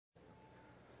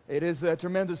It is a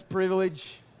tremendous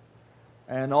privilege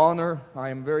and honor. I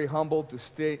am very humbled to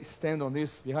stand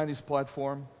behind this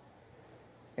platform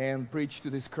and preach to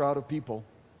this crowd of people.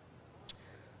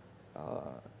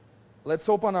 Let's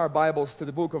open our Bibles to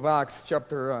the book of Acts,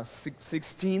 chapter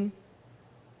 16.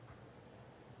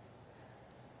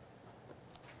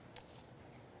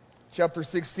 Chapter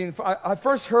 16. I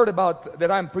first heard about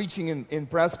that I'm preaching in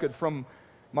Prescott from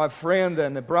my friend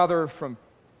and a brother from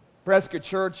Prescott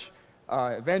Church,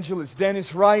 Evangelist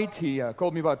Dennis Wright. He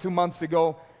called me about 2 months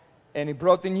ago, and he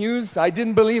brought the news. I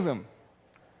didn't believe him,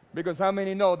 because how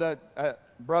many know that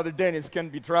Brother Dennis can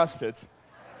be trusted?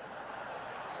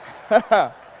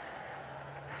 I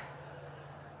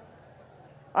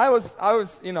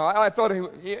thought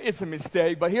it's a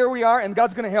mistake, but here we are, and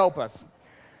God's going to help us.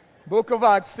 Book of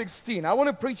Acts 16. I want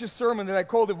to preach a sermon that I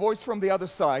call The Voice from the Other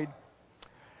Side.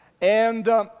 And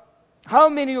how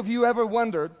many of you ever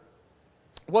wondered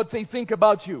what they think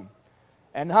about you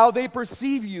and how they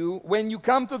perceive you when you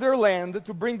come to their land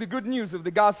to bring the good news of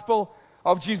the gospel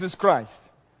of Jesus Christ?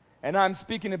 And I'm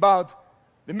speaking about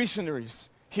the missionaries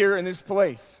here in this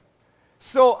place.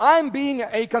 So I'm, being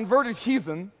a converted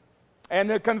heathen and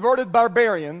a converted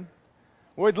barbarian,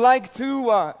 would like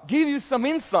to give you some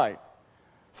insight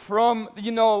from,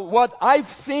 what I've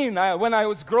seen when I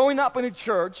was growing up in a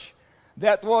church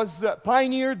that was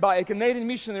pioneered by a Canadian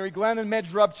missionary, Glenn and Madge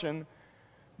Rupchin,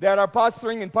 that are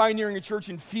pastoring and pioneering a church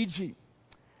in Fiji.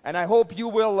 And I hope you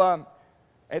will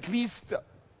at least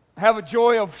have a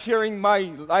joy of sharing my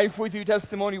life with you,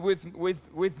 testimony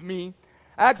with me.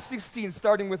 Acts 16,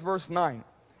 starting with verse 9.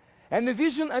 And the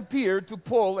vision appeared to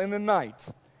Paul in the night.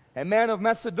 A man of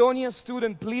Macedonia stood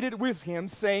and pleaded with him,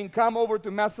 saying, "Come over to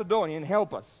Macedonia and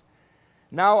help us."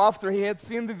 Now, after he had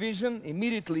seen the vision,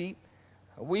 immediately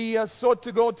we sought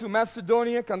to go to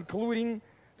Macedonia, concluding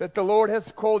that the Lord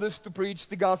has called us to preach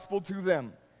the gospel to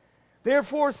them.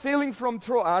 Therefore, sailing from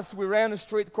Troas, we ran a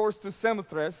straight course to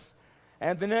Samothrace,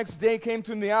 and the next day came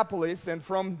to Neapolis, and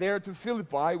from there to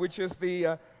Philippi, which is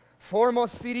the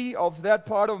foremost city of that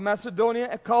part of Macedonia,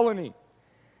 a colony.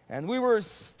 And we were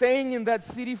staying in that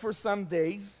city for some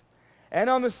days. And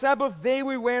on the Sabbath day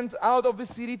we went out of the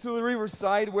city to the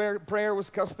riverside, where prayer was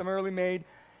customarily made.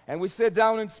 And we sat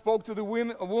down and spoke to the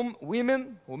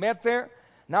women who met there.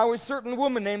 Now a certain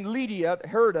woman named Lydia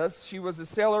heard us. She was a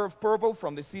seller of purple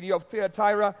from the city of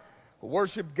Thyatira, who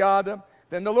worshipped God.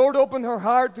 Then the Lord opened her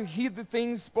heart to heed the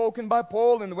things spoken by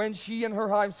Paul. And when she and her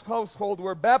household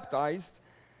were baptized,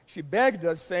 she begged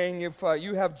us, saying, "If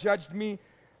you have judged me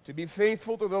to be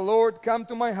faithful to the Lord, come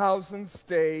to my house and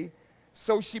stay."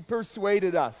 So she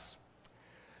persuaded us.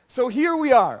 So here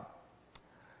we are.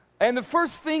 And the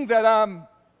first thing that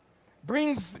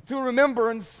brings to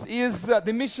remembrance is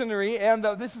the missionary. And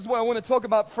this is what I want to talk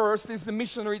about first, is the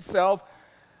missionary itself.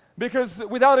 Because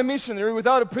without a missionary,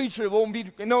 without a preacher, there won't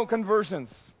be no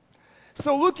conversions.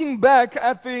 So looking back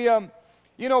at the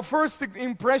first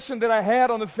impression that I had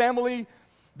on the family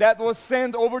that was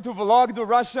sent over to Vologda,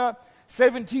 Russia,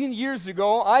 17 years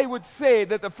ago, I would say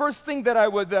that the first thing that I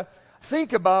would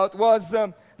think about was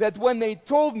that when they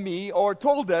told me or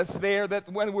told us there that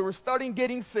when we were starting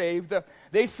getting saved,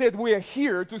 they said, "We are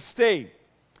here to stay."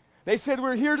 They said,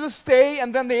 "We're here to stay,"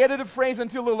 and then they added a phrase,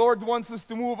 "until the Lord wants us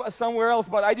to move somewhere else,"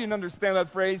 but I didn't understand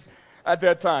that phrase at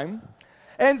that time.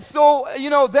 And so,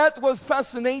 that was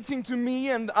fascinating to me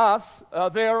and us,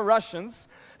 there Russians,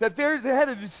 that they had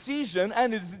a decision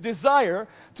and a desire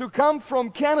to come from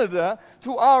Canada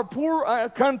to our poor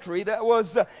country that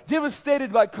was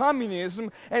devastated by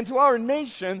communism, and to our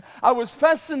nation. I was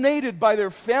fascinated by their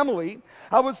family.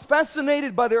 I was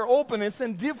fascinated by their openness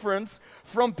and difference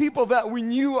from people that we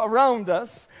knew around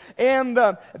us. And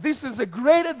this is a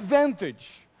great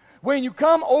advantage when you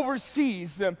come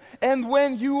overseas, and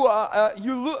when you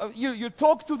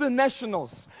talk to the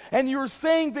nationals, and you're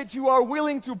saying that you are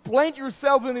willing to plant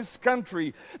yourself in this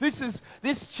country.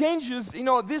 This changes,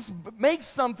 this makes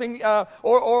something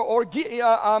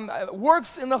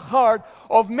works in the heart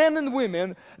of men and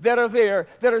women that are there,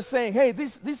 that are saying, "Hey,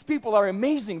 these people are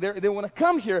amazing. They want to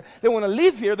come here. They want to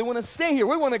live here. They want to stay here.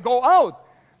 We want to go out.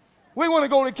 We want to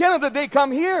go to Canada. They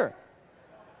come here."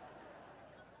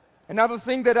 Another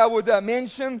thing that I would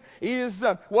mention is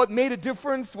what made a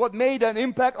difference, what made an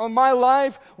impact on my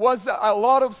life, was a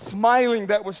lot of smiling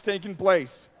that was taking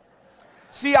place.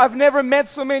 See, I've never met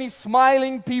so many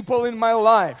smiling people in my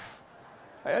life.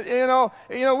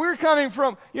 We're coming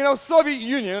from, Soviet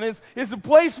Union is a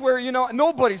place where,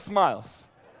 nobody smiles.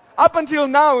 Up until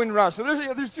now in Russia,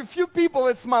 there's a few people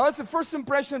that smile. That's the first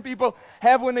impression people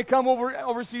have when they come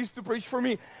overseas to preach for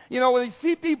me. When they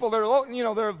see people,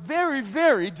 they're very,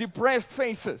 very depressed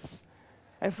faces.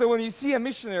 And so when you see a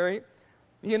missionary,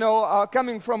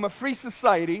 coming from a free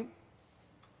society,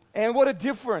 and what a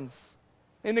difference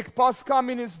in the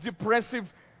post-communist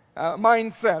depressive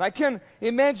mindset. I can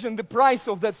imagine the price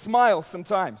of that smile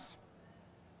sometimes.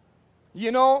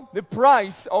 The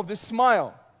price of the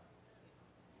smile.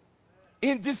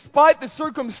 Despite the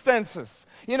circumstances.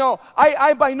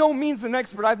 I by no means an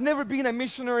expert. I've never been a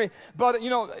missionary, but,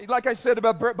 like I said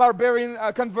about barbarian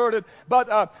converted.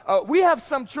 But we have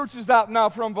some churches out now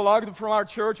from Vologda, from our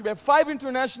church. We have 5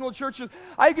 international churches.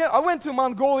 I went to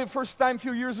Mongolia first time a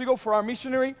few years ago for our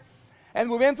missionary. And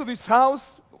we went to this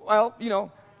house. Well,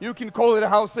 you can call it a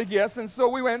house, I guess. And so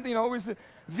we went, it was a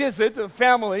visit, a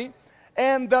family.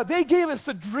 And they gave us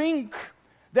a drink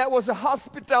that was a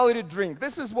hospitality drink.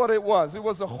 This is what it was. It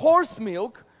was a horse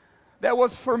milk that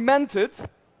was fermented.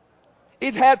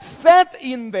 It had fat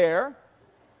in there,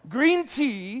 green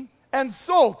tea, and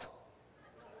salt.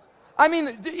 I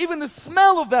mean, even the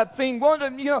smell of that thing,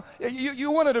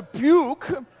 you wanted to puke,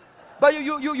 but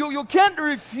you can't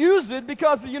refuse it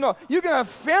because, you're going to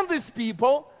offend these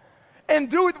people and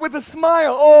do it with a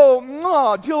smile.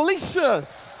 Oh,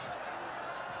 delicious.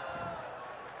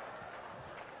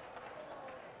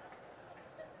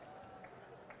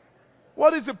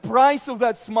 What is the price of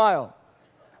that smile?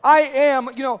 I am,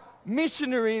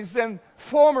 missionaries and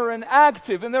former and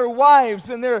active, and their wives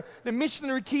and the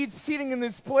missionary kids sitting in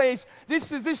this place.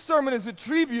 This sermon is a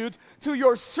tribute to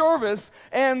your service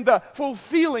and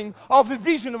fulfilling of the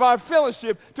vision of our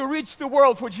fellowship to reach the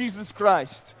world for Jesus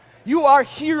Christ. You are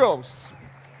heroes.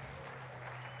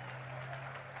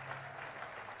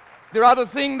 The other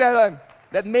thing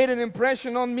that made an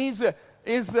impression on me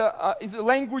is a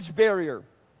language barrier.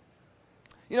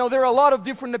 There are a lot of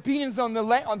different opinions on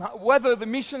whether the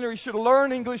missionary should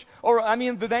learn English, or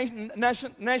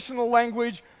the national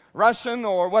language, Russian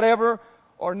or whatever,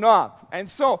 or not. And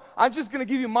so I'm just going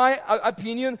to give you my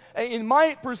opinion. In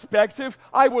my perspective,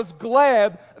 I was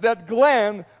glad that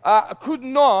Glenn could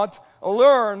not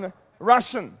learn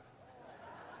Russian,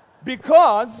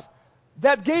 because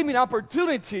that gave me an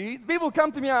opportunity. People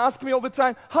come to me and ask me all the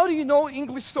time, "How do you know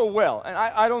English so well?" And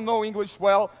I don't know English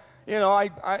well.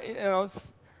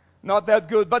 It's not that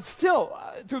good, but still,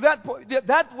 to that point,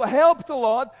 that helped a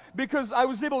lot because I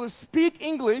was able to speak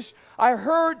English. I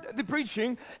heard the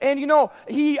preaching, and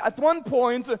he, at one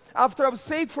point, after I was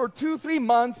saved for 2-3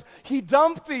 months, he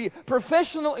dumped the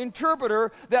professional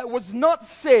interpreter that was not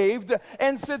saved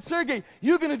and said, "Sergei,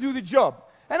 you're going to do the job."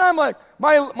 And I'm like,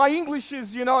 my English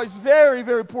is very,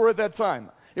 very poor at that time.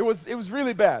 It was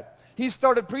really bad. He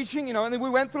started preaching, and then we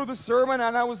went through the sermon,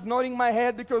 and I was nodding my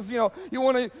head because, you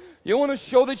want to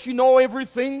show that you know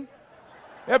everything.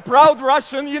 A proud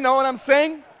Russian, you know what I'm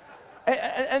saying?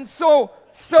 And so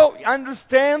I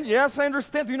understand. Yes, I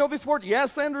understand. Do you know this word?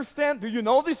 Yes, I understand. Do you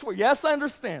know this word? Yes, I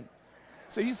understand.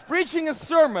 So he's preaching a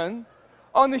sermon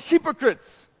on the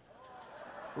hypocrites,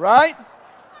 right?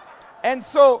 And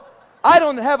so I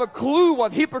don't have a clue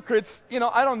what hypocrites,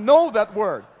 I don't know that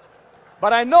word.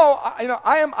 But I know,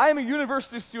 I am a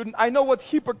university student. I know what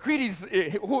Hippocrates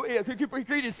is.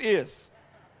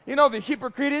 The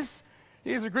Hippocrates,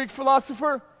 he's a Greek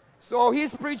philosopher. So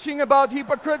he's preaching about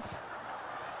hypocrites.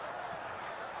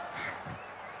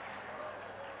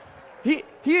 He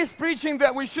is preaching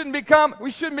that we shouldn't become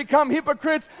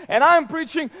hypocrites, and I'm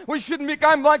preaching we shouldn't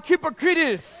become like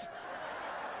Hippocrates.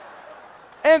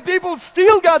 And people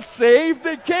still got saved.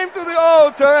 They came to the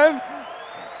altar and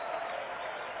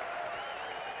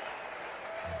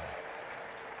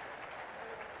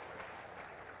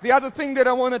the other thing that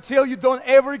I want to tell you, don't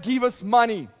ever give us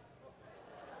money.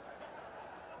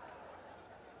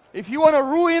 If you want to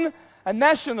ruin a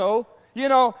national,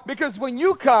 because when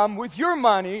you come with your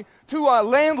money to a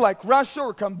land like Russia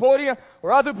or Cambodia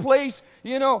or other place,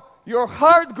 your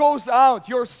heart goes out,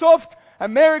 your soft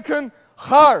American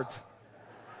heart.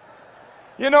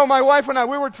 My wife and I,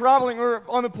 we were traveling, we were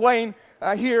on a plane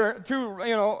here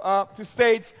to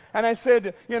States, and I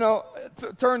said,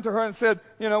 turned to her and said,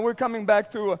 we're coming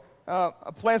back to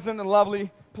a pleasant and lovely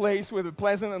place with a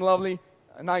pleasant and lovely,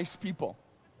 nice people.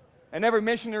 And every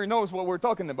missionary knows what we're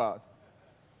talking about.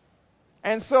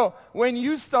 And so when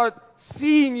you start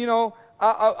seeing,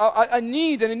 a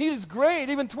need, and a need is great,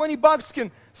 even $20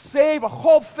 can save a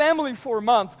whole family for a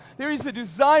month. There is a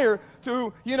desire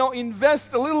to,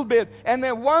 invest a little bit, and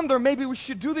then wonder maybe we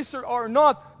should do this or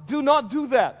not. Do not do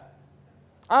that.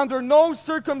 Under no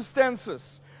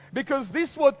circumstances. Because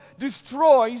this what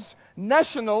destroys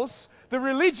nationals, the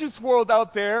religious world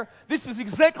out there. This is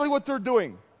exactly what they're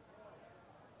doing.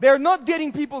 They're not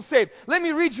getting people saved. Let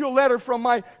me read you a letter from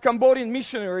my Cambodian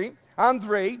missionary,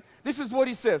 Andrei. This is what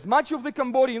he says. Much of the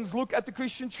Cambodians look at the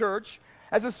Christian church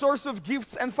as a source of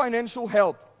gifts and financial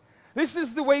help. This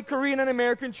is the way Korean and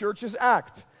American churches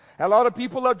act. A lot of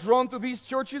people are drawn to these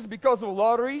churches because of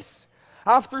lotteries.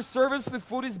 After service, the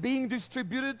food is being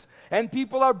distributed, and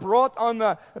people are brought on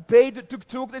a paid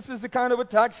tuk-tuk. This is a kind of a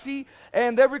taxi.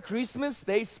 And every Christmas,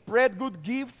 they spread good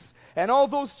gifts, and all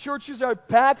those churches are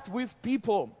packed with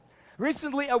people.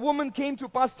 Recently, a woman came to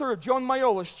Pastor John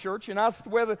Mayola's church and asked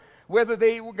whether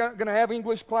they were going to have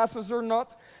English classes or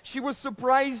not. She was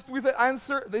surprised with the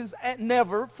answer. There's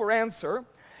never for answer.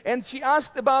 And she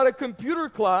asked about a computer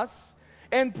class,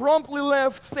 and promptly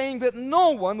left saying that no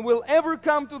one will ever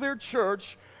come to their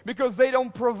church because they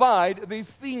don't provide these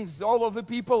things. All of the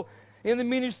people in the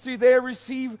ministry there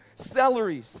receive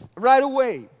salaries right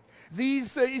away.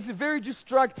 This is very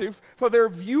destructive for their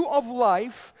view of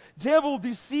life. Devil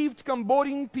deceived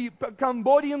Cambodian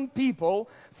people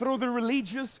through the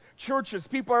religious churches.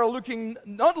 People are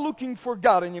not looking for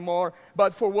God anymore,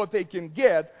 but for what they can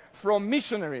get from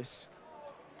missionaries.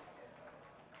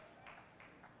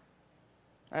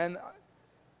 And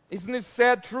isn't this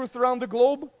sad truth around the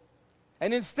globe?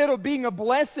 And instead of being a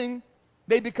blessing,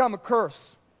 they become a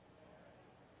curse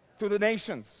to the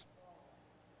nations.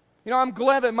 You know, I'm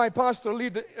glad that my pastor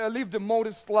lived a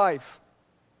modest life.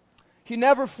 He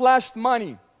never flashed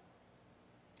money.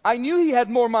 I knew he had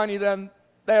more money than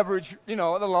the average, a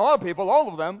lot of people, all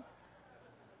of them.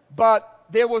 But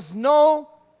there was no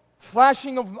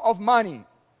flashing of money.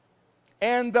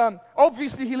 And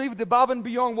obviously he lived above and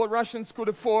beyond what Russians could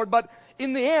afford. But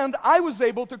in the end, I was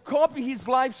able to copy his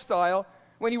lifestyle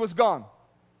when he was gone.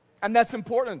 And that's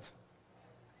important.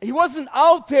 He wasn't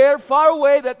out there far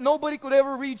away that nobody could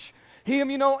ever reach him,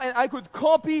 and I could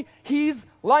copy his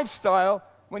lifestyle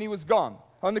when he was gone.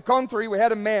 On the contrary, we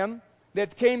had a man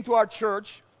that came to our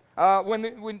church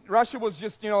when Russia was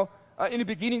just, in the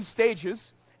beginning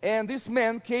stages. And this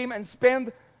man came and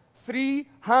spent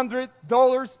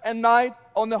 $300 a night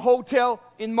on the hotel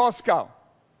in Moscow.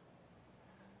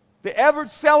 The average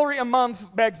salary a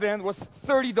month back then was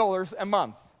 $30 a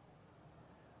month.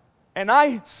 And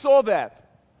I saw that.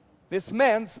 This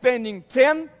man spending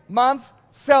 10 months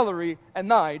salary a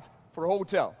night for a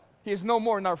hotel. He is no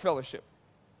more in our fellowship.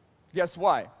 Guess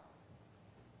why?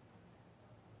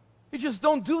 You just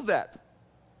don't do that.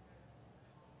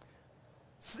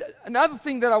 Another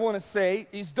thing that I want to say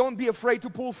is don't be afraid to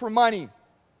pull for money.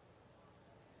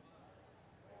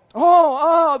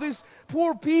 Oh, these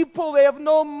poor people, they have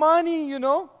no money,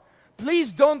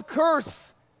 Please don't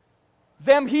curse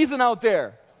them heathen out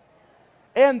there.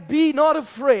 And be not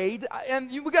afraid. And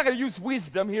we got to use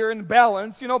wisdom here and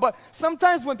balance, But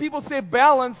sometimes when people say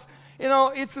balance,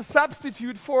 it's a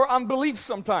substitute for unbelief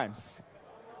sometimes.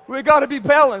 We got to be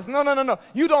balanced. No.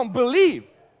 You don't believe.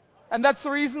 And that's the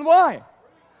reason why.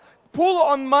 Pull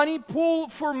on money, pull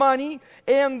for money,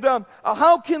 and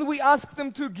how can we ask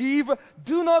them to give?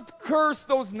 Do not curse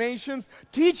those nations.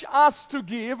 Teach us to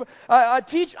give.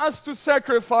 Teach us to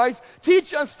sacrifice.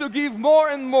 Teach us to give more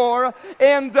and more,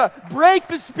 and break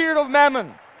the spirit of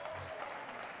mammon.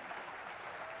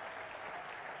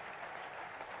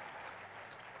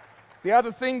 The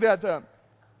other thing that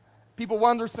people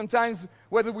wonder sometimes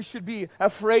whether we should be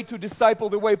afraid to disciple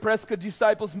the way Prescott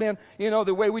disciples men,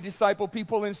 the way we disciple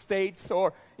people in states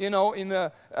or, in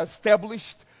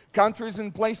established countries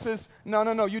and places.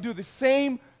 No. You do the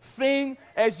same thing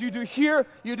as you do here,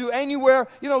 you do anywhere.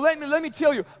 Let me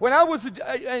tell you, when I was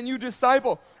a new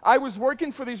disciple, I was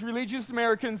working for these religious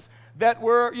Americans that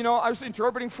were, I was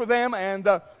interpreting for them, and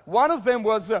one of them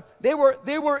was, they were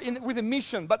with a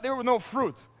mission, but there were no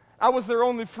fruit. I was their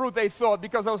only fruit, they thought,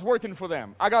 because I was working for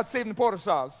them. I got saved in Porter's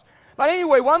house. But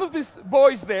anyway, one of these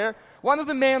boys there, one of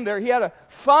the men there, he had a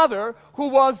father who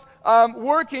was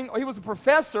he was a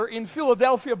professor in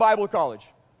Philadelphia Bible College.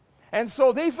 And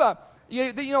so they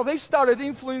started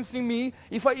influencing me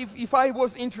if I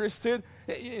was interested.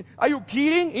 Are you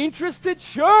kidding? Interested?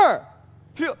 Sure.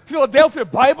 Philadelphia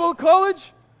Bible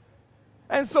College?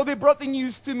 And so they brought the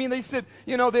news to me, and they said,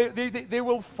 they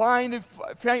will find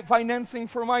financing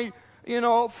for my,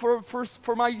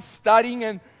 for my studying,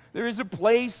 and there is a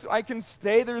place I can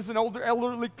stay. There is an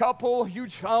elderly couple,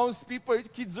 huge house,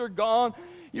 kids are gone.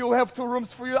 You'll have 2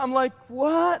 rooms for you. I'm like,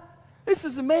 what? This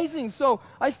is amazing. So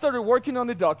I started working on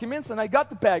the documents, and I got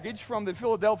the package from the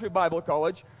Philadelphia Bible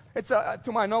College. It's,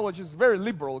 to my knowledge, it's a very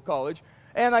liberal college.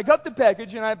 And I got the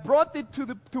package, and I brought it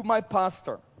to my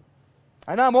pastor.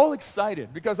 And I'm all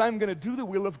excited because I'm going to do the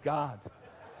will of God.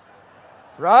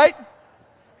 Right?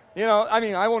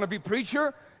 I want to be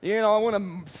preacher. I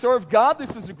want to serve God.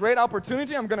 This is a great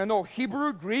opportunity. I'm going to know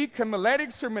Hebrew, Greek,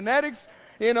 homiletics, hermeneutics,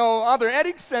 other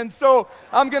ethics. And so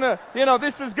I'm going to,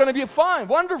 this is going to be fine,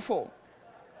 wonderful.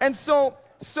 And so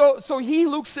so he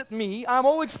looks at me. I'm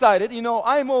all excited,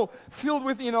 I'm all filled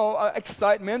with,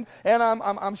 excitement, and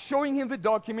I'm showing him the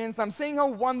documents. I'm saying how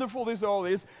wonderful this all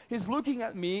is. He's looking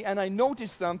at me, and I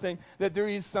notice something, that there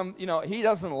is some, he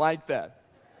doesn't like that.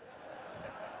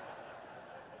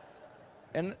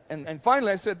 And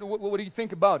finally I said, what do you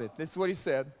think about it? That's what he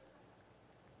said.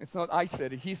 It's not I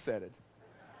said it, he said it.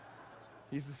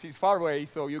 He's far away,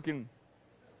 so you can.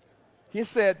 He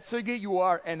said, Sergei, you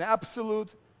are an absolute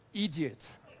idiot.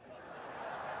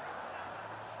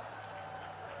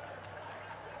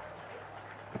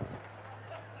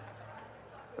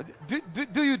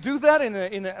 Do you do that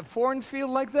in a foreign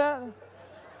field like that?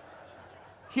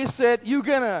 He said, you're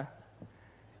gonna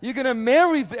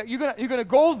marry, you're gonna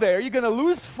go there, you're gonna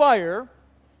lose fire,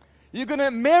 you're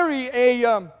gonna marry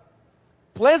a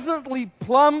pleasantly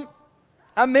plump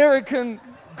American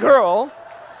girl.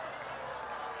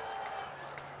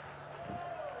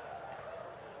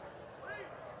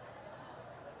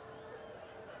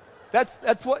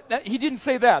 That's what he didn't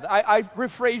say that. I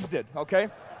rephrased it, okay?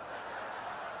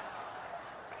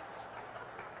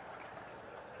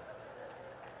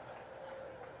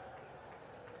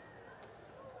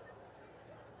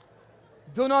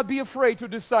 Do not be afraid to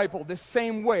disciple the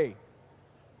same way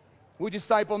we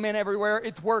disciple men everywhere.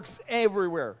 It works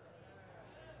everywhere.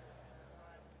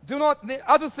 The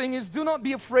other thing is, do not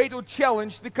be afraid to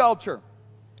challenge the culture.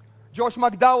 Josh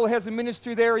McDowell has a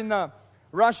ministry there in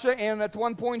Russia, and at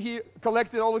one point he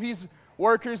collected all of his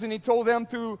workers and he told them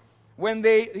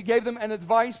he gave them an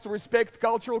advice to respect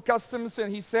cultural customs,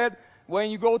 and he said, when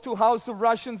you go to a house of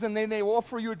Russians and then they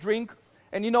offer you a drink,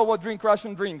 and you know what drink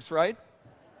Russian drinks, right?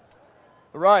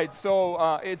 Right,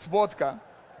 so it's vodka.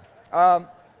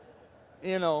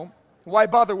 Why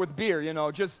bother with beer,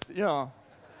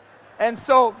 And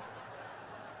so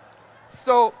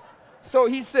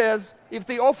he says, if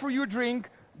they offer you a drink,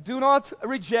 do not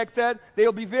reject that.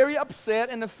 They'll be very upset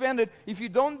and offended if you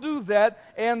don't do that,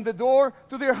 and the door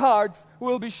to their hearts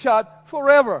will be shut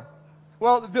forever.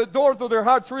 Well, the door to their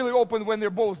hearts really open when they're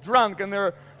both drunk and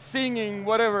they're singing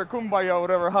whatever, kumbaya,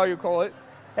 whatever, how you call it.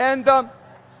 And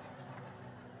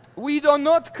we do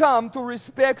not come to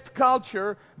respect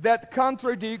culture that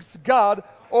contradicts God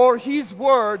or His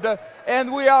Word,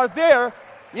 and we are there,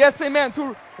 yes, amen,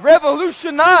 to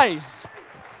revolutionize.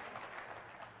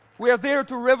 We are there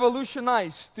to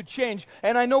revolutionize, to change.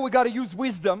 And I know we got to use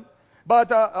wisdom,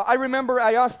 but I remember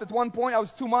I asked at one point, I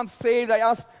was 2 months saved, I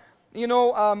asked,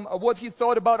 what he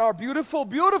thought about our beautiful,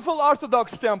 beautiful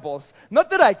Orthodox temples. Not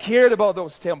that I cared about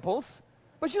those temples,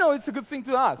 but it's a good thing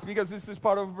to ask because this is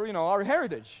part of, our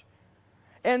heritage.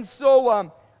 And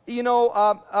so,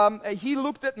 he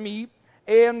looked at me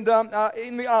and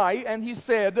in the eye, and he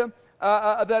said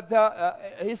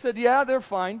yeah, they're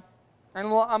fine. And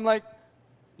I'm like,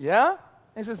 yeah?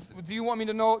 He says, do you want me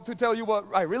to tell you what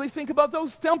I really think about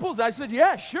those temples? I said,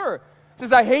 yeah, sure. He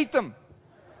says, I hate them.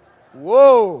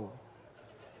 Whoa.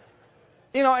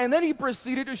 And then he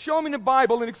proceeded to show me in the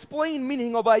Bible and explain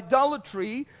meaning of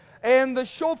idolatry and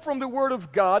show from the Word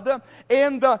of God.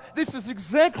 And this is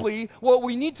exactly what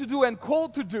we need to do and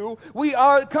called to do. We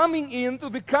are coming into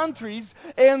the countries,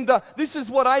 and this is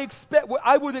what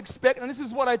I would expect, and this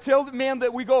is what I tell the men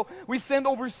that we send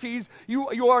overseas.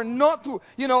 You are not to,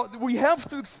 we have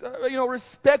to,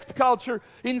 respect culture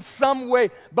in some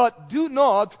way, but do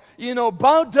not,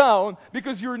 bow down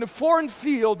because you're in a foreign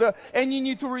field, and you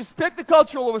need to respect the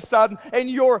culture all of a sudden,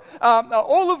 and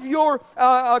all of your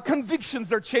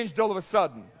convictions are changed all of a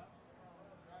sudden.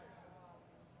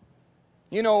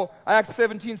 Acts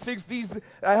 17:6, these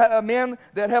men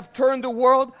that have turned the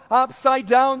world upside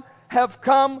down have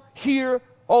come here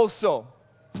also.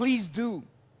 Please do.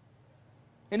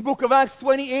 In the book of Acts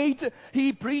 28,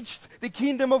 he preached the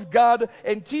kingdom of God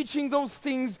and teaching those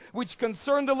things which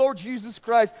concern the Lord Jesus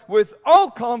Christ with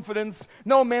all confidence,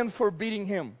 no man forbidding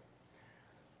him.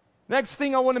 Next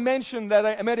thing I want to mention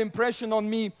that made impression on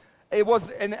me, it was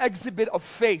an exhibit of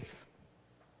faith.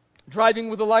 Driving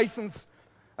with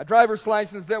a driver's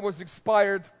license that was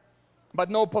expired, but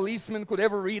no policeman could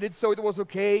ever read it, so it was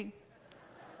okay.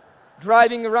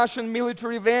 Driving a Russian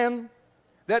military van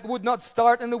that would not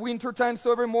start in the winter time,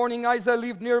 so every morning as I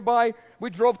lived nearby, we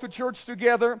drove to church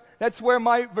together. That's where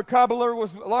my vocabulary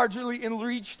was largely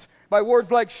enriched by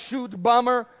words like shoot,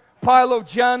 bummer, pile of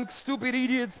junk, stupid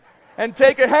idiots, and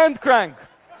take a hand crank.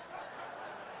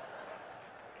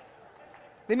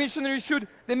 The missionary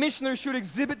should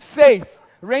exhibit faith,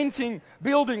 renting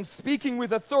buildings, speaking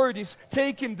with authorities,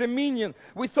 taking dominion.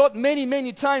 We thought many,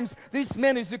 many times, this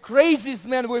man is the craziest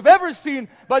man we've ever seen,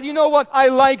 but you know what? I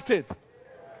liked it.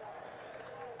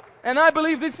 And I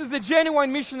believe this is a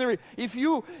genuine missionary. If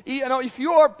you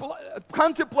are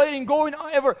contemplating going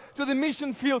ever to the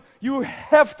mission field, you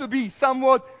have to be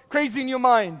somewhat crazy in your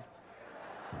mind.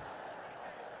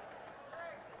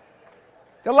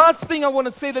 The last thing I want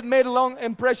to say that made a long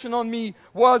impression on me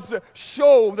was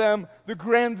show them the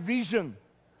grand vision.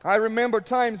 I remember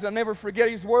times, I'll never forget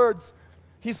his words.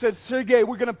 He said, Sergei,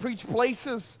 we're going to preach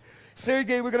places.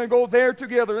 Sergei, we're going to go there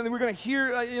together, and we're going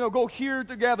to go here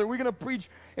together. We're going to preach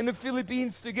in the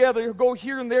Philippines together, go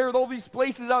here and there at all these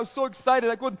places. I was so excited.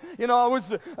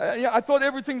 I thought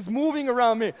everything's moving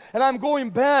around me. And I'm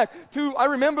going back to, I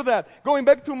remember that, going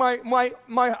back to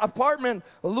my apartment,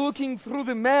 looking through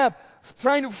the map,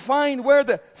 trying to find where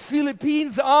the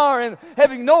Philippines are and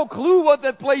having no clue what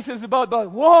that place is about. But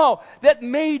wow, that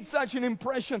made such an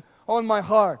impression on my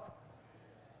heart.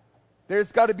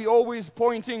 There's got to be always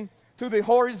pointing to the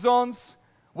horizons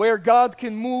where God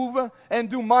can move and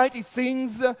do mighty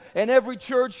things, and every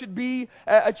church should be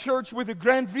a church with a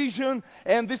grand vision.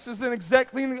 And this is an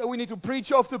exact thing that we need to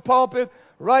preach off the pulpit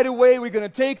right away. We're going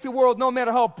to take the world, no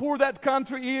matter how poor that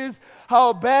country is,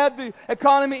 how bad the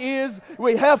economy is.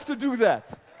 We have to do that.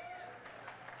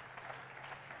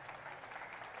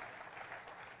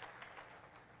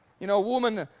 A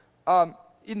woman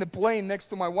in the plane next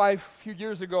to my wife a few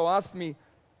years ago asked me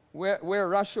where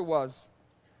Russia was.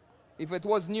 If it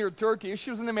was near Turkey. She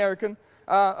was an American.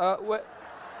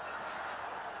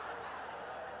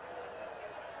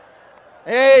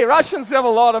 Hey, Russians have a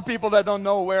lot of people that don't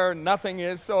know where nothing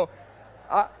is. So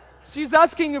she's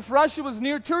asking if Russia was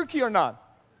near Turkey or not.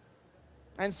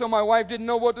 And so my wife didn't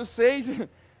know what to say.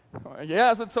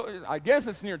 Yes, I guess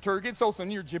it's near Turkey. It's also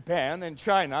near Japan and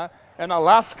China and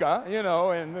Alaska, and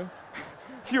a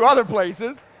few other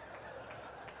places.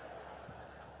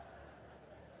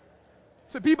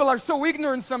 So people are so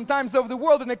ignorant sometimes of the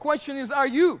world, and the question is,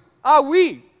 are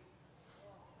we?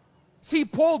 See,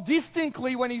 Paul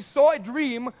distinctly, when he saw a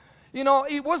dream,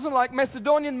 it wasn't like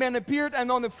Macedonian man appeared and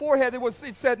on the forehead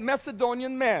it said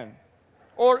Macedonian man,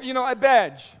 or a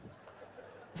badge.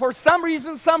 For some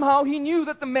reason, somehow, he knew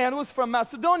that the man was from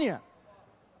Macedonia.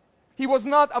 He was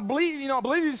not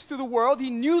oblivious to the world.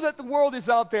 He knew that the world is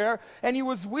out there, and he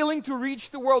was willing to reach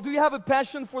the world. Do you have a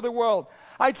passion for the world?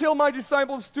 I tell my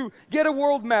disciples to get a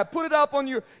world map, put it up on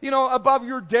your, above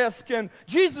your desk. And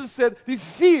Jesus said, the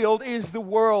field is the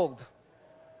world.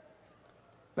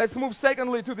 Let's move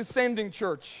secondly to the sending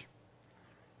church.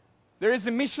 There is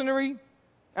a missionary,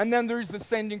 and then there is the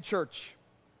sending church.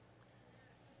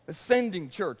 The sending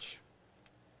church.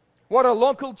 What a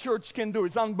local church can do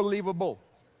is unbelievable.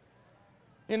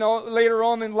 Later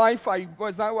on in life, I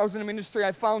was in a ministry,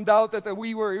 I found out that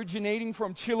we were originating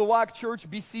from Chilliwack Church,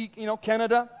 BC,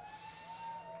 Canada.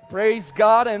 Praise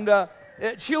God. And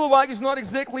Chilliwack is not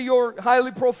exactly your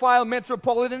highly profile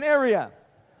metropolitan area.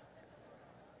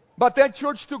 But that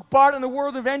church took part in the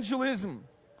world evangelism.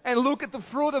 And look at the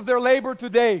fruit of their labor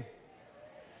today.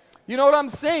 You know what I'm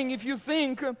saying? If you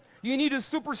think you need a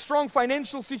super strong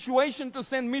financial situation to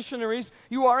send missionaries,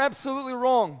 you are absolutely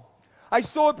wrong. I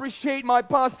so appreciate my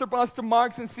pastor, Pastor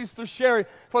Marks and Sister Sherry,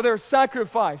 for their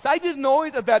sacrifice. I didn't know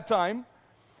it at that time,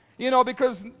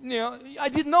 because, I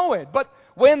didn't know it. But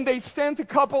when they sent a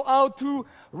couple out to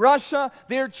Russia,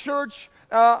 their church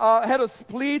had a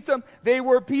split. They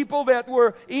were people that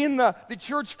were in the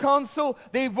church council.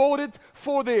 They voted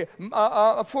for the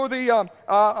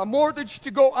mortgage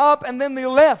to go up, and then they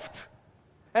left.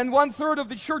 And 1/3 of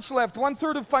the church left,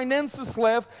 1/3 of finances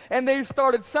left, and they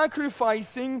started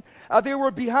sacrificing. They were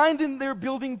behind in their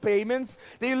building payments.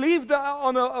 They lived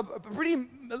on a pretty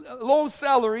low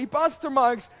salary. Pastor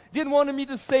Marks didn't want me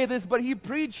to say this, but he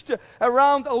preached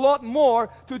around a lot more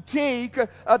to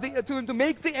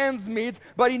make the ends meet,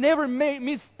 but he never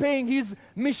missed paying his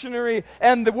missionary,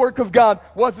 and the work of God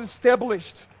was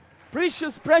established.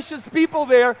 Precious, precious people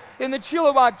there in the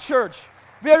Chilliwack Church.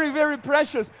 Very, very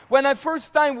precious. When I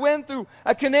first time went to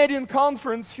a Canadian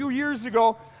conference a few years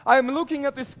ago, I'm looking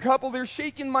at this couple. They're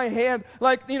shaking my hand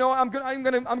like, I'm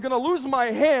gonna lose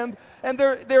my hand. And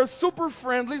they're super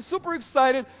friendly, super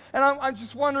excited, and I'm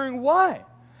just wondering why.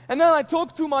 And then I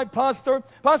talked to my pastor,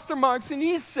 Pastor Marks, and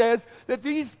he says that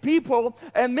these people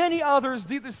and many others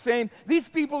did the same. These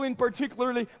people in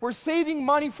particular were saving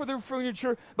money for their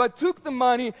furniture, but took the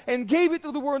money and gave it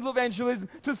to the world evangelism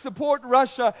to support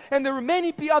Russia. And there were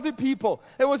many other people.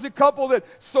 There was a couple that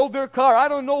sold their car. I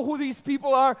don't know who these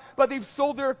people are, but they've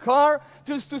sold their car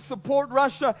just to support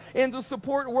Russia and to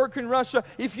support work in Russia.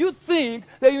 If you think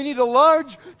that you need a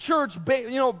large church,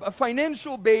 a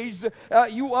financial base,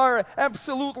 you are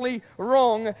absolutely exactly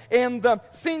wrong. And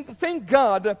thank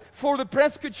God for the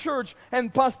Prescott Church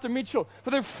and Pastor Mitchell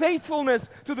for their faithfulness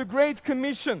to the Great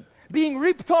Commission, being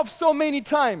ripped off so many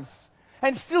times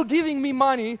and still giving me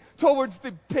money towards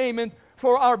the payment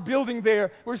for our building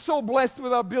there. We're so blessed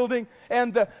with our building,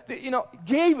 and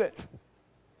gave it.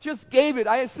 Just gave it.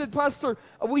 I said, Pastor,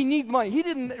 we need money. He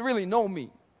didn't really know me.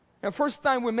 And first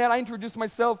time we met, I introduced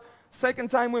myself.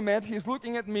 Second time we met, he's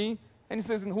looking at me, and he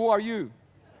says, and who are you?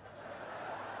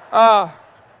 I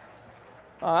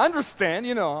understand,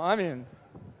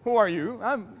 who are you?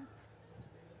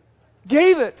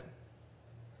 Gave it.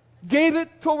 Gave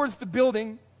it towards the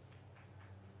building,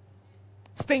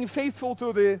 staying faithful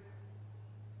to the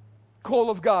call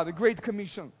of God, the Great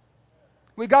Commission.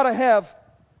 We got to have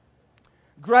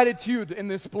gratitude in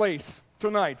this place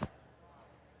tonight.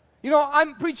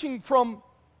 I'm preaching from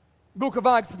Book of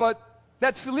Acts, but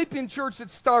that Philippian church that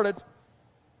started,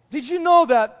 did you know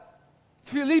that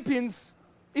Philippians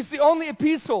is the only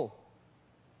epistle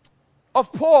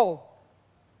of Paul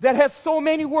that has so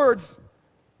many words,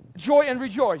 joy and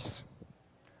rejoice?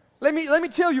 Let me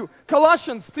tell you,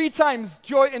 Colossians 3 times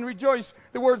joy and rejoice,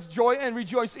 the words joy and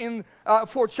rejoice in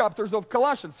 4 chapters of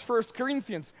Colossians. 1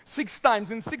 Corinthians 6 times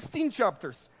in 16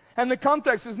 chapters. And the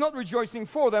context is not rejoicing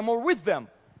for them or with them.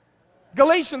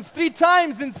 Galatians 3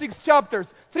 times in 6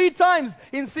 chapters. 3 times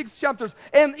in 6 chapters.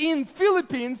 And in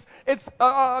Philippians, it's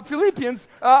Philippians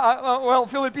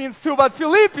too, but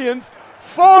Philippians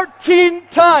 14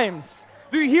 times.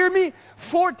 Do you hear me?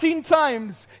 14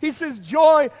 times. He says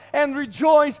joy and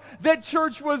rejoice. That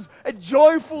church was a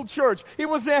joyful church. It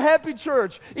was a happy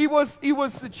church. It was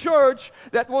the church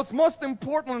that was most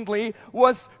importantly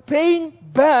was paying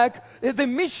back the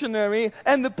missionary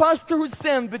and the pastor who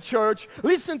sent the church.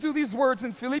 Listen to these words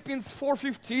in Philippians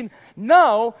 4:15.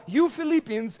 Now you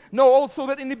Philippians know also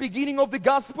that in the beginning of the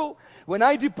gospel, when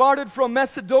I departed from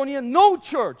Macedonia, no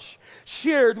church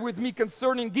shared with me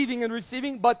concerning giving and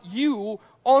receiving, but you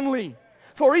only.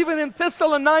 For even in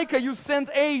Thessalonica you sent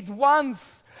aid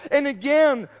once and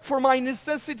again for my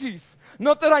necessities.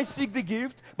 Not that I seek the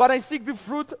gift, but I seek the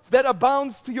fruit that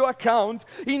abounds to your account.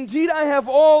 Indeed, I have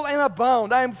all and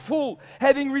abound. I am full,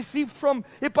 having received from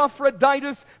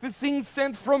Epaphroditus the things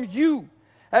sent from you,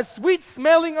 a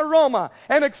sweet-smelling aroma,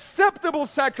 an acceptable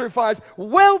sacrifice,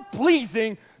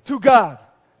 well-pleasing to God.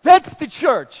 That's the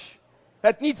church.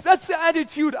 That's the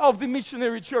attitude of the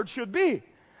missionary church should be.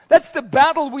 That's the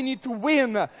battle we need to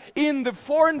win in the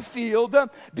foreign field,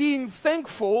 being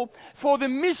thankful for the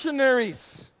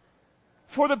missionaries,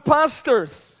 for the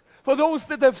pastors, for those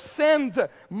that have sent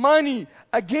money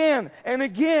again and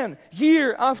again,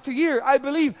 year after year. I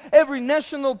believe every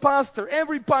national pastor,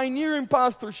 every pioneering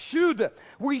pastor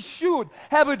we should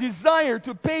have a desire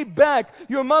to pay back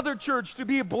your mother church, to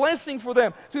be a blessing for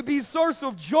them, to be a source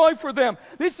of joy for them.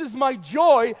 This is my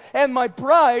joy and my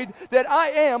pride that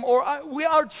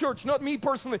our church, not me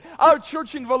personally, our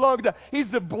church in Vologda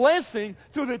is a blessing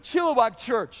to the Chilliwack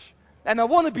church. And I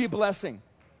want to be a blessing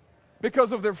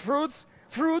because of their fruit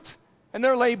and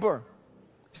their labor.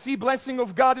 See, blessing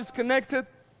of God is connected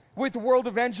with world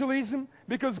evangelism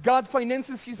because God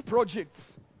finances His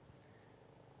projects.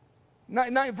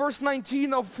 Verse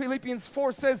 19 of Philippians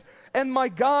 4 says, and my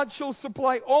God shall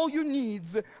supply all your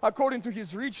needs according to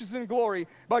His riches and glory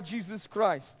by Jesus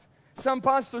Christ. Some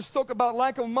pastors talk about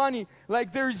lack of money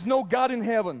like there is no God in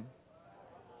heaven.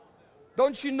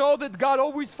 Don't you know that God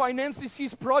always finances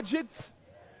His projects?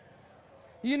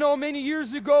 Many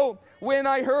years ago, when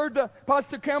I heard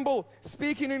Pastor Campbell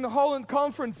speaking in the Holland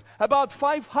conference about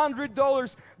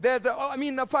 $500,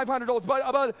 not $500, but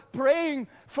about praying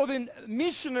for the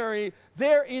missionary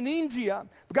there in India,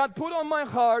 God put on my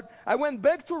heart. I went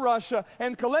back to Russia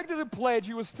and collected a pledge.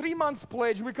 It was 3 months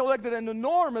pledge. We collected an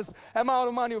enormous amount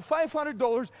of money of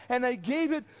 $500, and I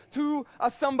gave it to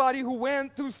somebody who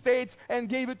went to States and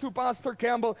gave it to Pastor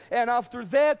Campbell. And after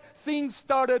that, things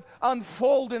started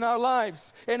unfold in our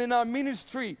lives and in our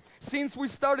ministry. Since we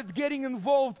started getting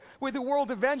involved with the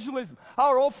world evangelism,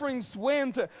 our offerings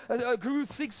grew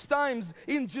 6 times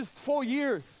in just 4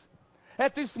 years.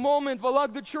 At this moment,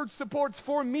 Vologda Church supports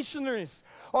 4 missionaries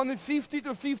on a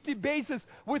 50-50 basis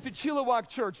with the Chilliwack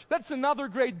Church. That's another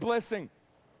great blessing.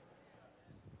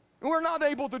 We're not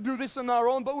able to do this on our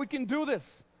own, but we can do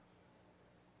this.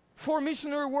 4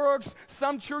 missionary works,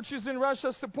 some churches in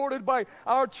Russia supported by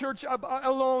our church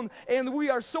alone, and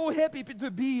we are so happy to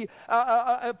be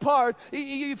a part.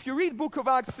 If you read Book of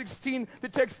Acts 16, the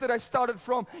text that I started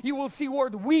from, you will see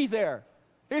word we there.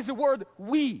 There's the word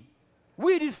we.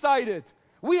 We decided.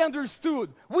 We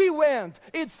understood. We went.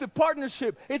 It's the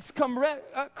partnership. It's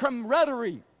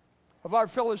camaraderie. of our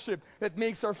fellowship that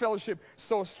makes our fellowship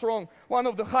so strong. One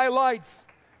of the highlights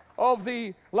of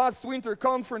the last winter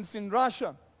conference in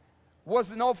Russia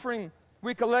was an offering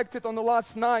we collected on the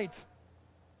last night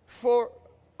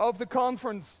of the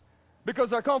conference.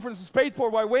 Because our conference was paid for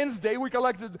by Wednesday, we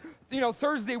collected,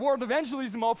 Thursday World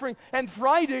Evangelism offering, and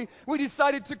Friday we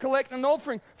decided to collect an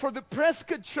offering for the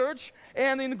Prescott Church,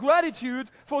 and in gratitude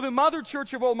for the mother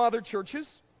church of all mother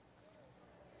churches.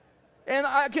 And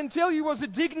I can tell you it was a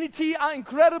dignity, an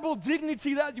incredible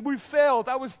dignity that we felt.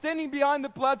 I was standing behind the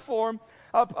platform,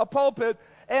 a pulpit,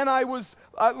 and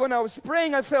when I was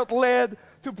praying, I felt led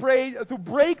to pray, to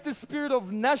break the spirit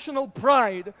of national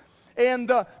pride and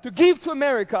to give to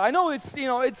America. I know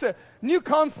it's a new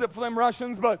concept for them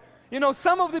Russians, but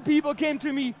some of the people came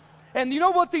to me, and you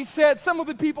know what they said? Some of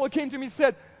the people came to me and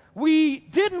said, we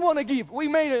didn't want to give. We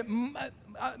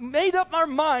made up our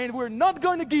mind we're not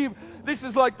going to give. This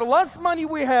is like the last money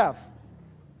we have.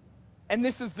 And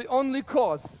this is the only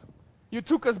cause. You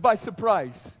took us by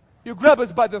surprise. You grabbed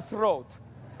us by the throat.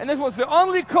 And this was the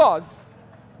only cause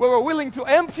we were willing to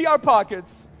empty our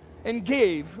pockets and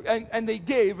gave. And they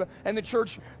gave, and the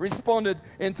church responded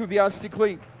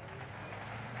enthusiastically.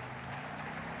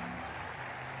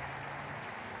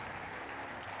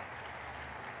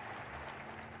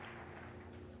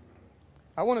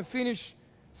 I want to finish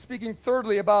speaking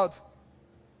thirdly about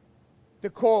the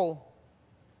call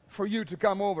for you to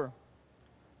come over.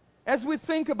 As we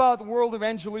think about world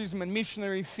evangelism and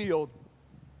missionary field,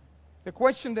 the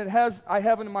question that I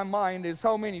have in my mind is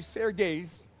how many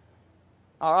Sergeis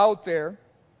are out there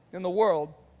in the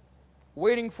world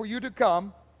waiting for you to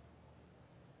come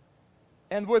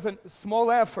and with a small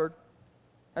effort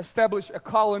establish a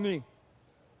colony.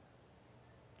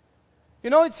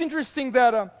 It's interesting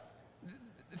that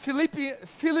Philippi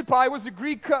was a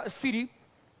Greek city,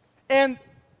 and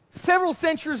several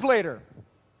centuries later,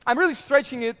 I'm really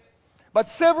stretching it, but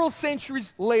several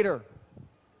centuries later,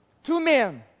 two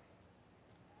men,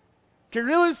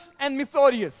 Kyrillus and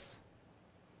Methodius,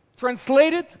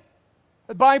 translated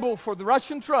the Bible for the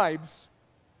Russian tribes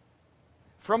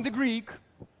from the Greek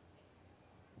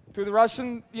to the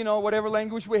Russian, whatever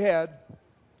language we had,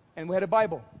 and we had a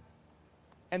Bible.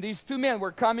 And these two men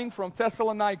were coming from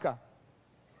Thessalonica.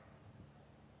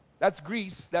 That's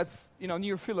Greece. That's,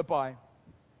 near Philippi.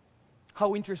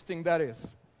 How interesting that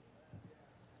is.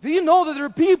 Do you know that there are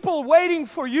people waiting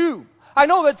for you? I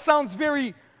know that sounds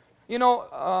very,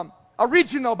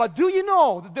 original, but do you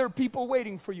know that there are people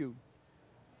waiting for you?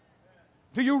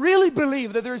 Do you really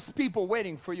believe that there's people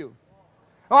waiting for you?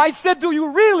 Oh, I said, do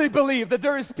you really believe that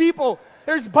there's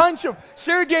a bunch of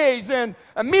Sergeis and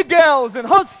Miguels and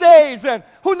Jose's and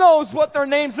who knows what their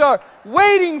names are,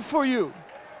 waiting for you?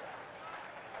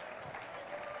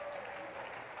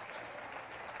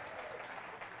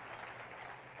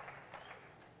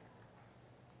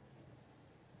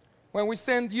 When we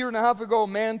sent a year and a half ago a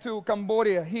man to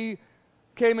Cambodia, he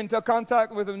came into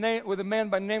contact with a man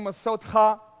by the name of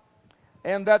Sotha,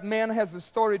 and that man has a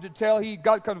story to tell. He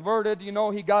got converted,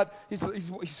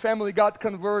 his family got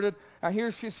converted, and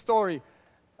here's his story.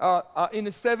 In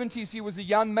the 70s, he was a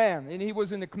young man, and he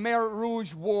was in the Khmer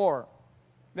Rouge War.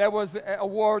 That was a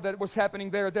war that was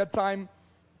happening there at that time,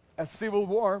 a civil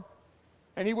war,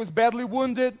 and he was badly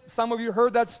wounded. Some of you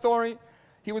heard that story.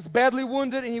 He was badly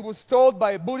wounded, and he was told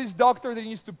by a Buddhist doctor that he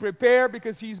needs to prepare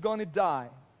because he's going to die.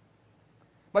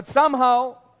 But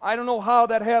somehow, I don't know how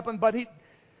that happened, but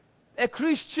a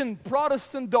Christian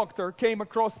Protestant doctor came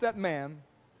across that man.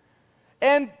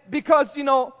 And because,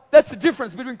 that's the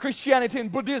difference between Christianity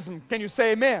and Buddhism. Can you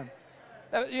say amen?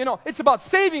 It's about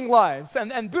saving lives,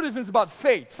 and Buddhism is about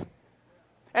faith.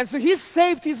 And so he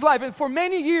saved his life, and for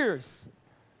many years,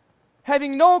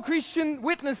 having no Christian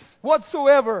witness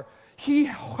whatsoever, he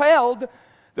held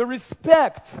the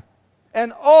respect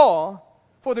and awe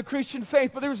for the Christian faith,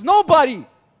 but there was nobody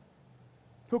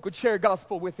who could share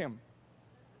gospel with him.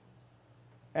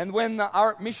 And when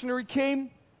our missionary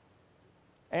came,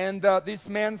 and this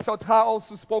man, Sotha,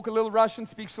 also spoke a little Russian,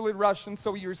 speaks a little Russian,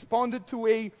 so he responded to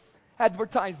a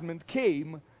advertisement,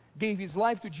 came, gave his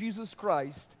life to Jesus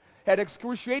Christ, had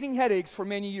excruciating headaches for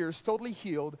many years, totally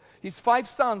healed. His 5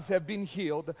 sons have been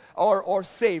healed, or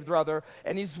saved rather,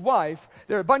 and his wife.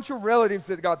 There are a bunch of relatives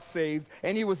that got saved,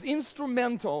 and he was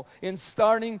instrumental in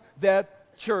starting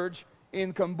that church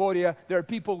in Cambodia. There are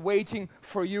people waiting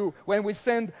for you. When we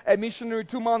send a missionary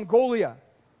to Mongolia,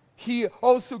 he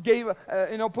also gave,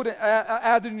 put an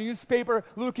ad in the newspaper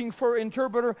looking for an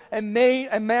interpreter.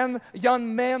 A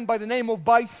young man by the name of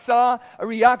Baisa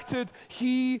reacted.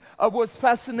 He was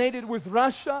fascinated with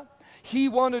Russia. He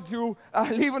wanted to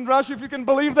live in Russia, if you can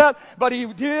believe that, but he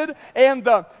did. And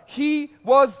he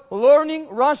was learning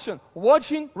Russian,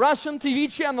 watching Russian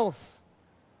TV channels.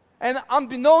 And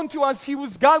unbeknown to us,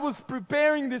 God was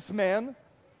preparing this man.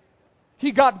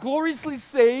 He got gloriously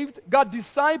saved, got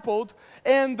discipled,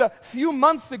 and a few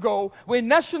months ago, we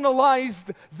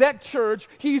nationalized that church.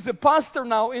 He's a pastor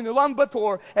now in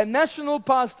Ulaanbaatar, a national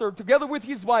pastor, together with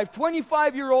his wife,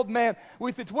 25-year-old man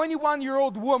with a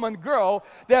 21-year-old woman, girl,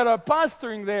 that are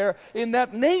pastoring there in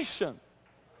that nation.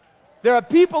 There are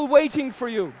people waiting for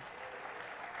you.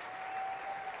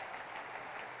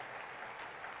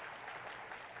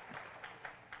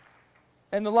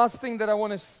 And the last thing that I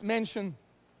want to mention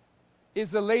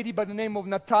is a lady by the name of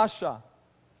Natasha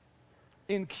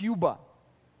in Cuba.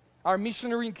 Our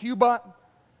missionary in Cuba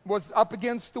was up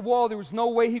against the wall. There was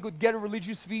no way he could get a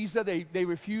religious visa. They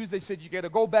refused. They said, you got to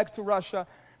go back to Russia.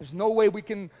 There's no way we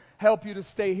can help you to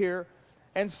stay here.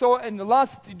 And so in the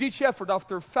last ditch effort,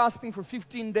 after fasting for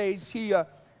 15 days, he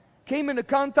came into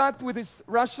contact with this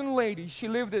Russian lady. She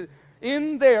lived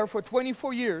in there for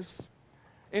 24 years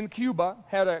in Cuba,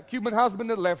 had a Cuban husband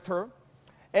that left her.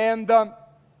 And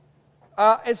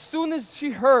as soon as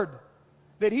she heard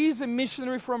that he's a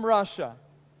missionary from Russia,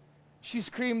 she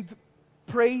screamed,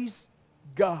 "Praise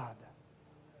God."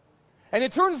 And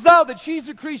it turns out that she's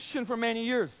a Christian for many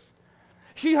years.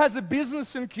 She has a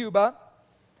business in Cuba,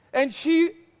 and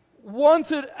she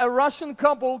wanted a Russian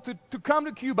couple to come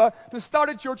to Cuba to start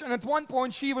a church, and at one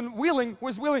point she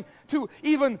was willing to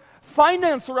even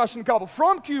finance a Russian couple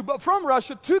from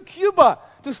Russia to Cuba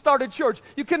to start a church.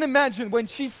 You can imagine when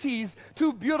she sees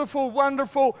two beautiful,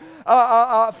 wonderful,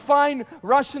 fine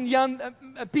Russian young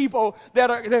people that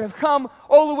have come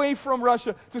all the way from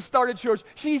Russia to start a church.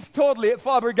 She's totally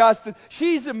flabbergasted.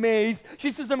 She's amazed. She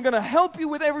says, "I'm going to help you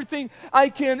with everything I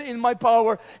can in my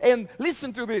power." And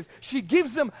listen to this. She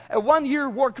gives them a 1-year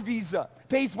work visa,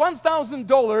 pays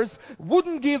 $1,000,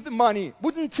 wouldn't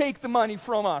take the money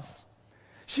from us.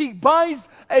 She buys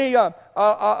a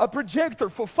projector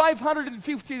for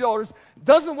 $550,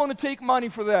 doesn't want to take money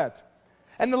for that.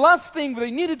 And the last thing, they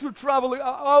needed to travel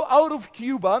out of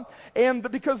Cuba, and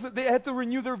because they had to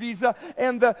renew their visa,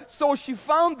 and so she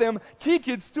found them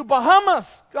tickets to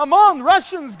Bahamas. Come on,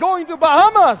 Russians going to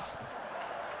Bahamas.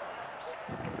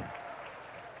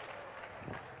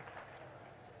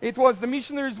 It was the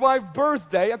missionary's wife's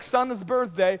birthday, Oksana's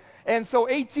birthday, and so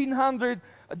 $1,800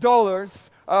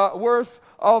 worth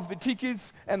of the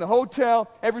tickets and the hotel,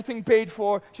 everything paid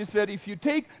for. She said, if you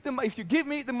give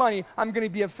me the money, I'm going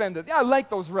to be offended. Yeah, I like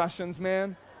those Russians,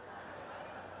 man.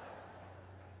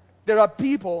 There are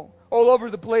people all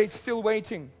over the place still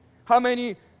waiting. How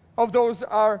many of those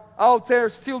are out there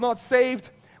still not saved,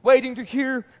 waiting to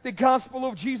hear the gospel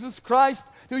of Jesus Christ?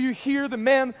 Do you hear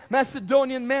the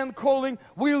Macedonian man calling?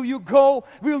 Will you go?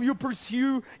 Will you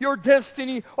pursue your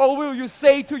destiny? Or will you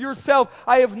say to yourself,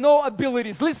 I have no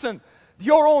abilities? Listen,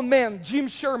 your own man, Jim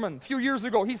Sherman, a few years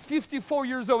ago, he's 54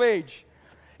 years of age,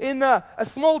 in a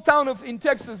small town in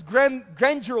Texas,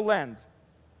 Grangerland.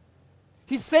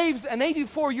 He saves an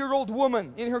 84-year-old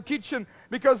woman in her kitchen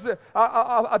because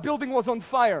a building was on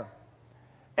fire.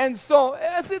 And so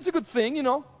it's a good thing, you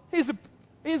know. He's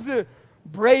a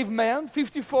brave man,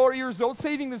 54 years old,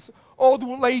 saving this old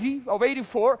lady of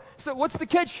 84. So what's the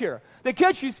catch here? The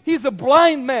catch is he's a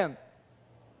blind man.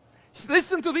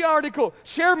 Listen to the article.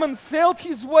 Sherman felt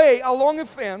his way along a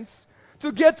fence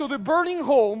to get to the burning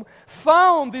home,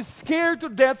 found this scared to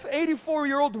death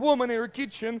 84-year-old woman in her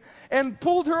kitchen, and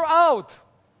pulled her out.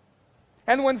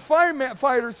 And when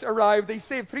firefighters arrived, they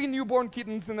saved 3 newborn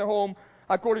kittens in the home,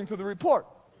 according to the report.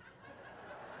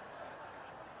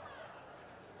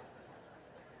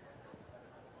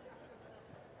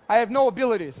 I have no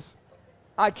abilities.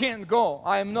 I can't go.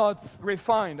 I am not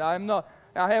refined. I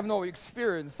have no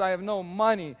experience. I have no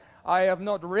money. I am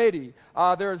not ready.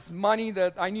 There's money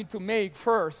that I need to make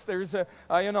first. There's the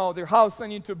house I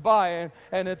need to buy,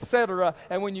 and etc.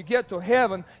 And when you get to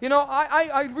heaven,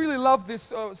 I really love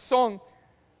this song.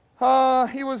 It's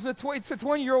a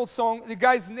 20-year-old song. The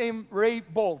guy's name Ray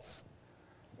Boltz.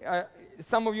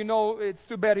 Some of you know it's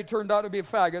too bad he turned out to be a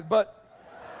faggot, but.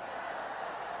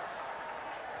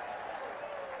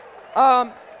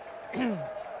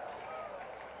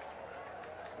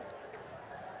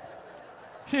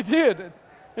 He did.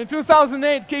 In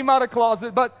 2008, came out of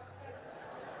closet, but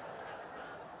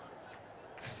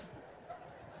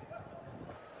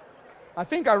I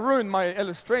think I ruined my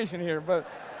illustration here, but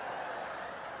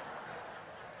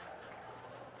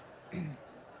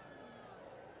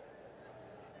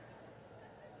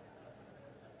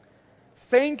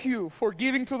thank you for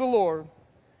giving to the Lord.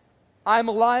 I'm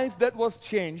a life that was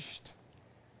changed.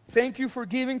 Thank you for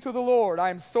giving to the Lord. I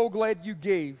am so glad you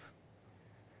gave.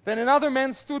 Then another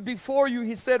man stood before you.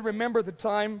 He said, remember the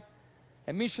time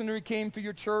a missionary came to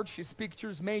your church. His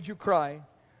pictures made you cry.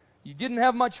 You didn't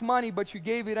have much money, but you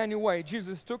gave it anyway.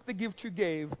 Jesus took the gift you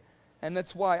gave, and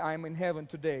that's why I'm in heaven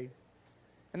today.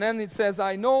 And then it says,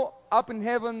 I know up in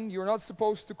heaven you're not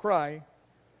supposed to cry,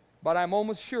 but I'm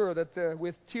almost sure that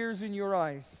with tears in your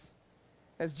eyes,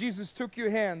 as Jesus took your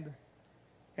hand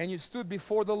and you stood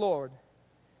before the Lord,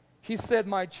 He said,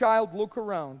 my child, look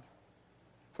around,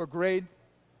 for great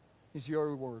is your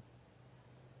reward.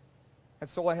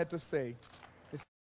 That's all I had to say.